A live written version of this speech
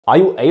Are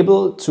you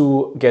able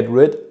to get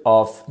rid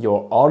of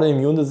your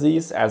autoimmune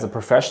disease as a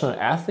professional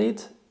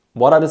athlete?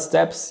 What are the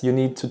steps you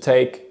need to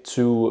take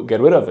to get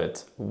rid of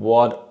it?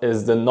 What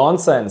is the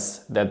nonsense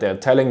that they're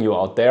telling you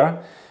out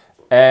there?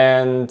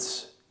 And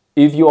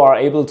if you are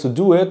able to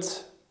do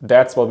it,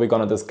 that's what we're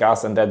going to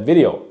discuss in that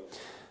video.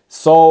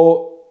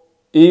 So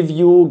if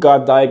you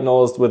got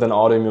diagnosed with an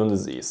autoimmune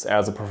disease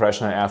as a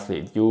professional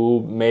athlete,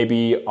 you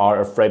maybe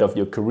are afraid of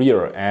your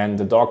career and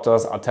the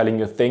doctors are telling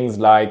you things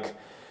like,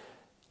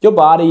 your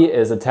body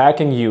is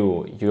attacking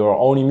you, your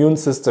own immune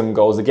system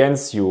goes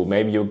against you.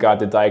 Maybe you got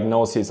the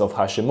diagnosis of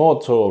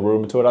Hashimoto,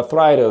 rheumatoid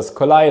arthritis,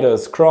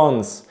 colitis,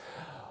 Crohn's,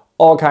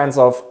 all kinds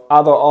of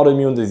other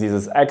autoimmune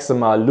diseases,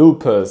 eczema,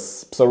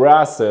 lupus,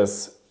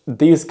 psoriasis.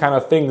 These kind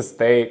of things,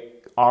 they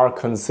are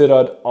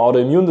considered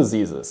autoimmune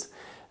diseases.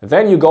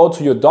 Then you go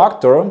to your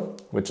doctor,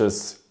 which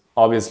is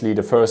obviously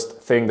the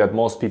first thing that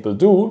most people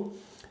do,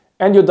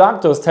 and your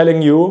doctor is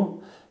telling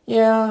you,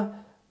 yeah,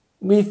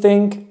 we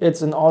think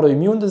it's an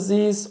autoimmune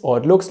disease, or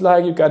it looks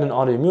like you got an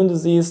autoimmune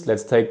disease.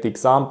 Let's take the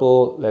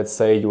example. Let's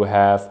say you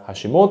have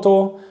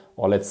Hashimoto,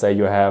 or let's say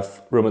you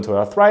have rheumatoid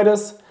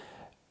arthritis,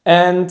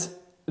 and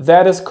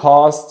that is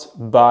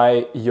caused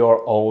by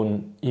your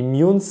own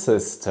immune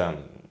system.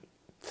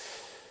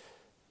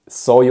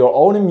 So your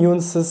own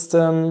immune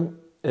system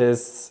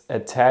is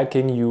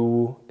attacking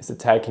you, is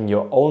attacking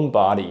your own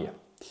body.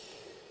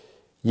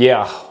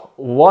 Yeah,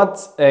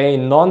 what a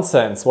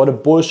nonsense, what a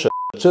bullshit.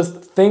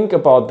 Just think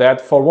about that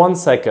for 1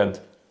 second.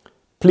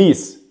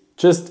 Please,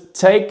 just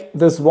take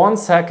this 1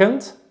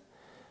 second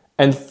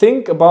and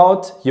think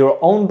about your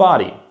own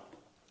body.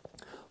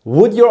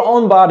 Would your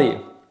own body,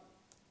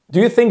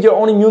 do you think your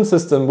own immune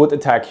system would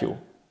attack you?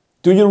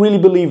 Do you really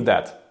believe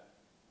that?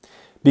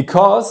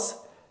 Because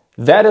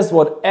that is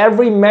what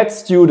every med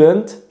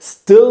student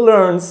still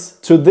learns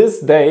to this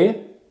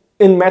day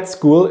in med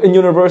school, in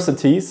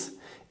universities.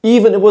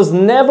 Even it was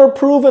never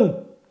proven.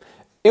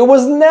 It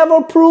was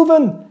never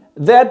proven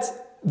that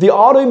the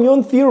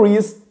autoimmune theory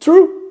is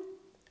true,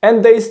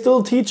 and they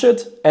still teach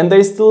it, and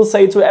they still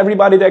say to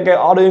everybody that get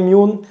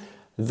autoimmune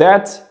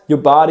that your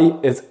body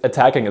is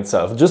attacking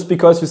itself. Just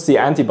because you see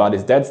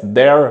antibodies, that's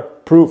their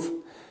proof.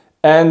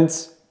 And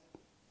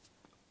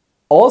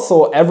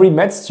also every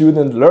med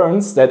student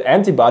learns that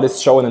antibodies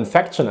show an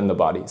infection in the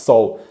body.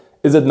 So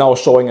is it now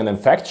showing an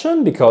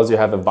infection because you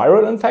have a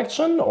viral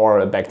infection or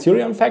a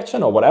bacterial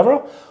infection or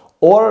whatever?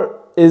 Or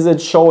is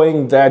it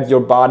showing that your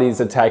body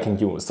is attacking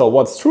you? So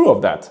what's true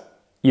of that?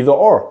 Either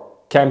or.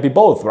 Can't be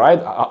both, right?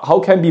 How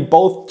can be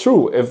both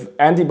true if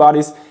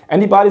antibodies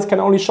can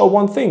only show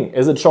one thing?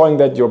 Is it showing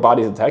that your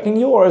body is attacking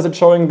you, or is it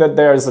showing that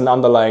there's an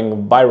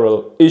underlying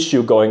viral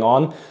issue going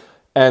on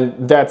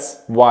and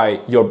that's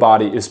why your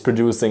body is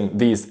producing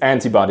these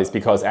antibodies?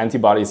 Because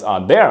antibodies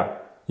are there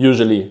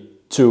usually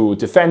to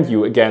defend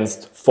you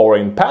against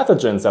foreign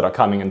pathogens that are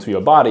coming into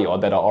your body or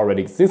that are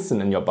already existing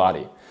in your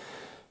body.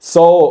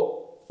 So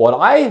what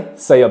I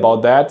say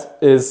about that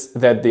is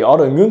that the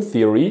autoimmune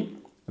theory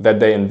that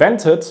they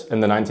invented in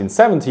the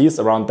 1970s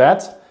around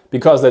that,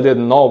 because they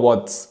didn't know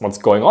what's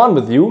going on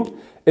with you,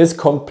 is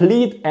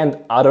complete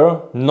and utter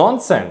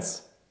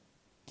nonsense.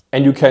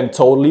 And you can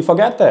totally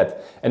forget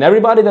that. And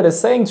everybody that is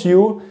saying to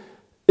you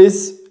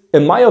is,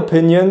 in my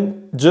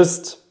opinion,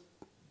 just,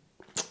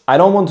 I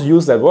don't want to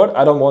use that word,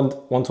 I don't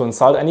want to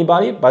insult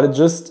anybody, but it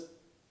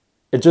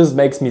just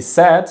makes me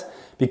sad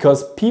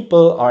because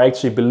people are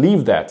actually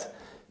believe that.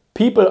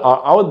 People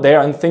are out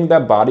there and think their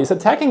body is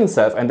attacking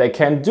itself and they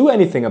can't do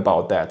anything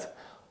about that.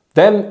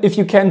 Then if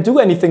you can't do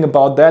anything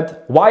about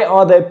that, why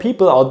are there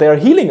people out there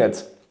healing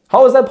it?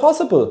 How is that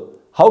possible?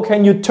 How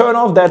can you turn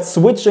off that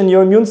switch in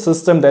your immune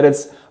system that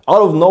it's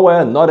out of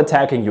nowhere not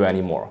attacking you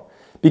anymore?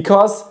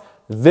 Because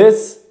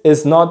this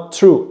is not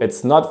true.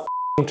 It's not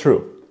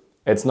true.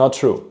 It's not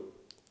true.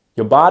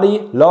 Your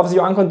body loves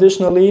you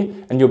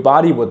unconditionally and your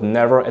body would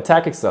never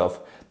attack itself.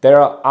 There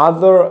are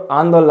other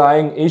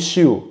underlying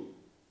issues,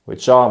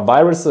 which are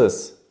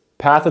viruses,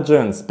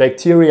 pathogens,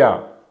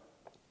 bacteria,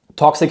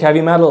 toxic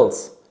heavy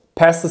metals,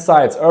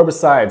 pesticides,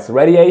 herbicides,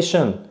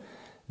 radiation.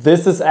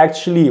 This is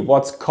actually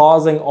what's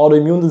causing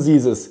autoimmune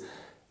diseases.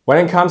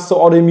 When it comes to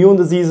autoimmune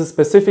diseases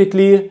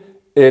specifically,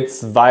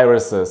 it's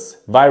viruses.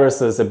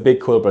 Viruses, a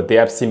big culprit. The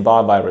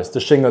Epstein-Barr virus,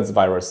 the shingles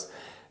virus,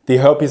 the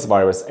herpes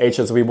virus,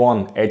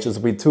 HSV1,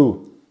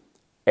 HSV2,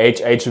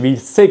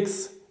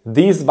 HHV6.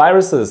 These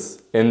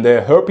viruses in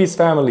the herpes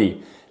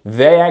family,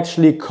 they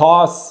actually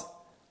cause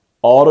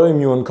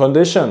autoimmune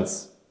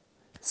conditions.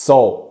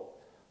 So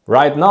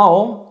right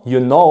now you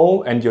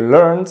know and you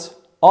learned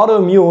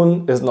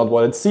autoimmune is not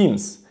what it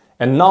seems,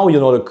 and now you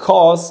know the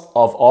cause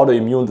of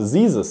autoimmune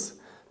diseases.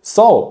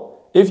 So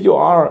if you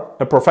are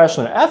a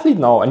professional athlete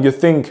now and you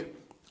think,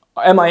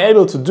 am I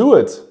able to do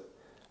it?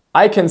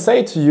 I can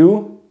say to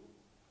you,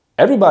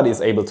 everybody is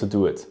able to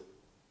do it.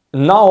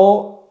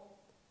 Now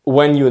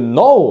when you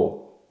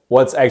know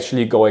what's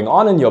actually going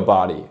on in your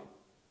body,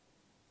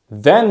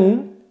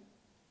 then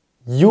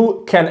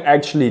you can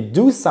actually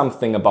do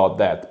something about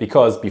that,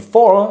 because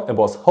before it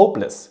was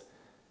hopeless.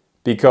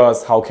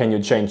 Because how can you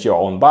change your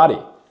own body?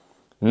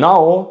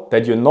 Now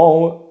that you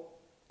know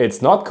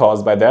it's not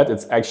caused by that,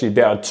 it's actually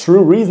there are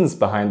true reasons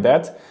behind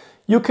that,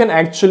 you can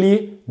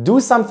actually do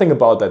something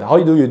about that.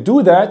 How do you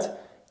do that?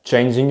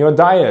 Changing your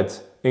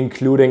diet,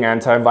 including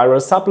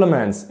antiviral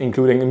supplements,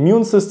 including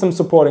immune system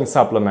supporting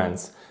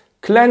supplements,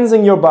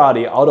 cleansing your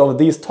body out of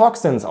these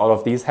toxins, out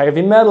of these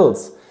heavy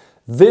metals.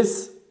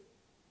 This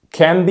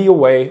can be a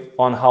way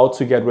on how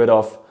to get rid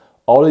of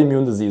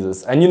autoimmune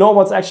diseases. And you know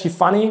what's actually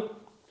funny?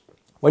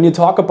 When you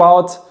talk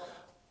about,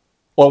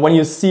 or when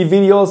you see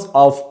videos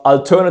of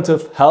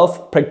alternative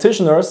health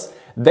practitioners,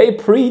 they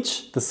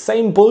preach the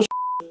same bullshit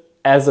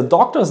as the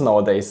doctors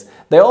nowadays.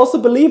 They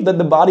also believe that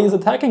the body is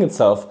attacking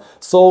itself.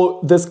 So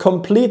this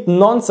complete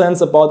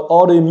nonsense about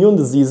autoimmune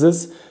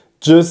diseases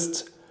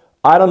just,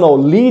 I don't know,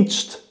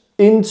 leached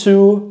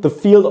into the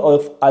field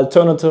of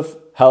alternative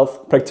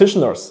health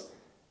practitioners.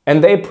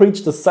 And they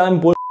preach the same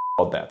bullshit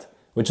about that,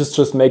 which is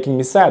just making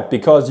me sad,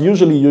 because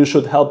usually you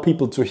should help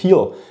people to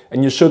heal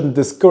and you shouldn't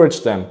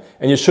discourage them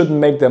and you shouldn't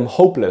make them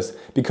hopeless,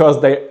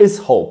 because there is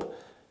hope.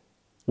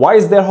 Why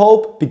is there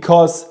hope?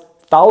 Because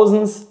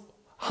thousands,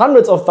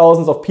 hundreds of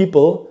thousands of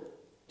people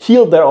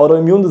healed their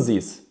autoimmune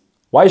disease.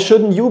 Why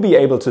shouldn't you be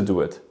able to do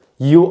it?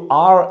 You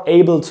are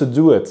able to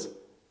do it.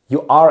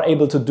 You are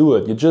able to do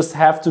it. You just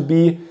have to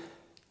be,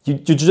 you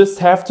just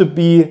have to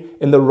be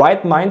in the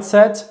right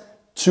mindset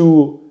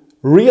to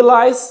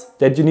realize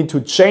that you need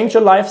to change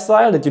your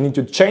lifestyle, that you need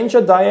to change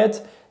your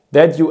diet,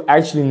 that you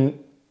actually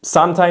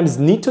sometimes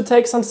need to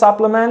take some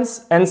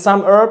supplements and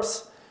some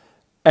herbs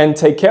and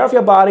take care of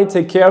your body,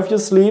 take care of your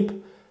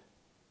sleep.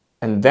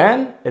 And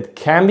then it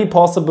can be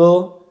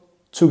possible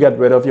to get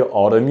rid of your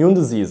autoimmune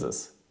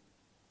diseases.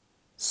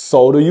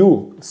 So do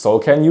you. So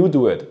can you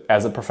do it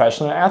as a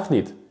professional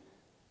athlete.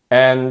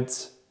 And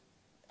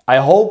I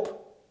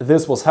hope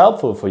this was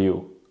helpful for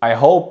you. I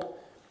hope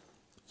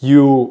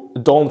you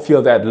don't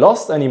feel that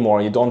lost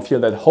anymore. You don't feel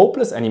that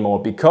hopeless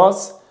anymore,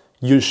 because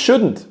you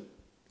shouldn't.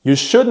 You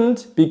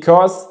shouldn't,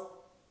 because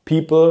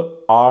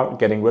people are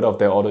getting rid of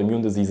their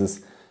autoimmune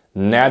diseases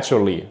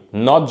naturally,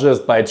 not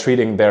just by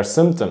treating their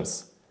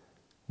symptoms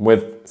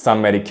with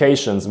some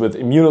medications, with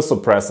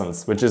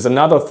immunosuppressants, which is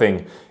another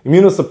thing.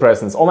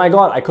 Immunosuppressants, oh my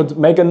God, I could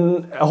make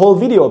a whole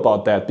video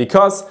about that,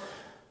 because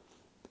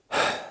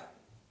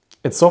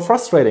it's so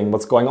frustrating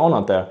what's going on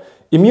out there.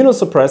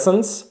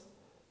 Immunosuppressants,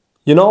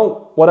 you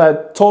know what I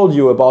told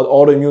you about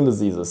autoimmune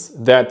diseases,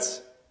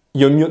 that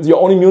your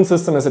own immune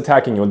system is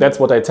attacking you. That's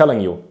what I'm telling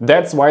you.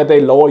 That's why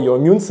they lower your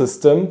immune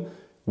system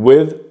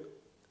with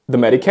the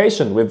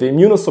medication, with the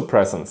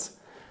immunosuppressants.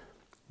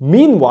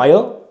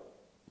 Meanwhile,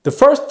 the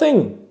first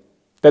thing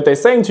that they're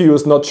saying to you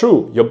is not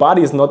true. Your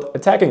body is not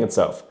attacking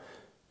itself.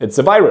 It's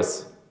a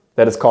virus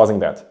that is causing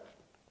that.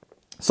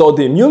 So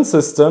the immune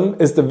system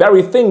is the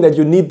very thing that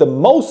you need the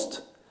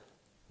most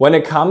when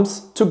it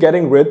comes to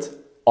getting rid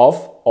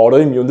of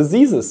autoimmune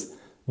diseases.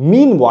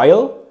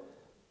 Meanwhile,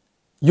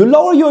 you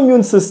lower your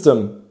immune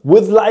system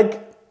with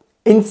like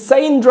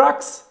insane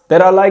drugs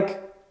that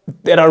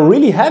are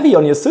really heavy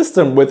on your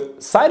system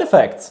with side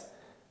effects.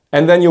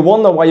 And then you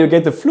wonder why you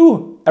get the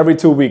flu every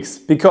 2 weeks,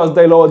 because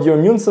they lowered your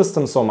immune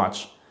system so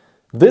much.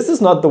 This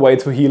is not the way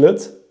to heal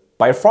it.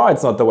 By far,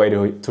 it's not the way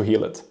to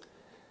heal it.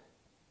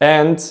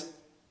 And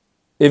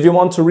if you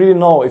want to really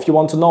know, if you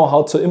want to know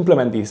how to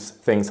implement these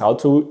things, how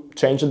to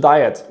change a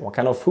diet, what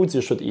kind of foods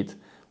you should eat,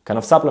 what kind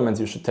of supplements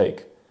you should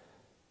take,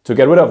 to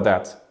get rid of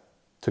that,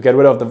 to get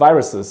rid of the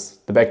viruses,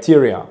 the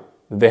bacteria,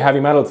 the heavy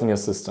metals in your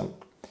system,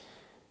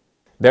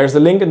 there's a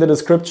link in the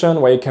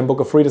description where you can book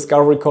a free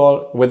discovery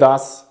call with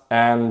us,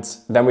 and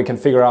then we can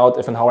figure out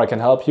if and how I can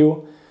help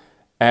you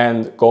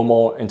and go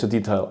more into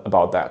detail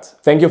about that.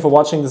 Thank you for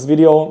watching this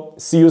video.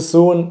 See you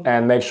soon,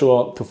 and make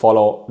sure to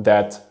follow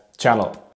that channel.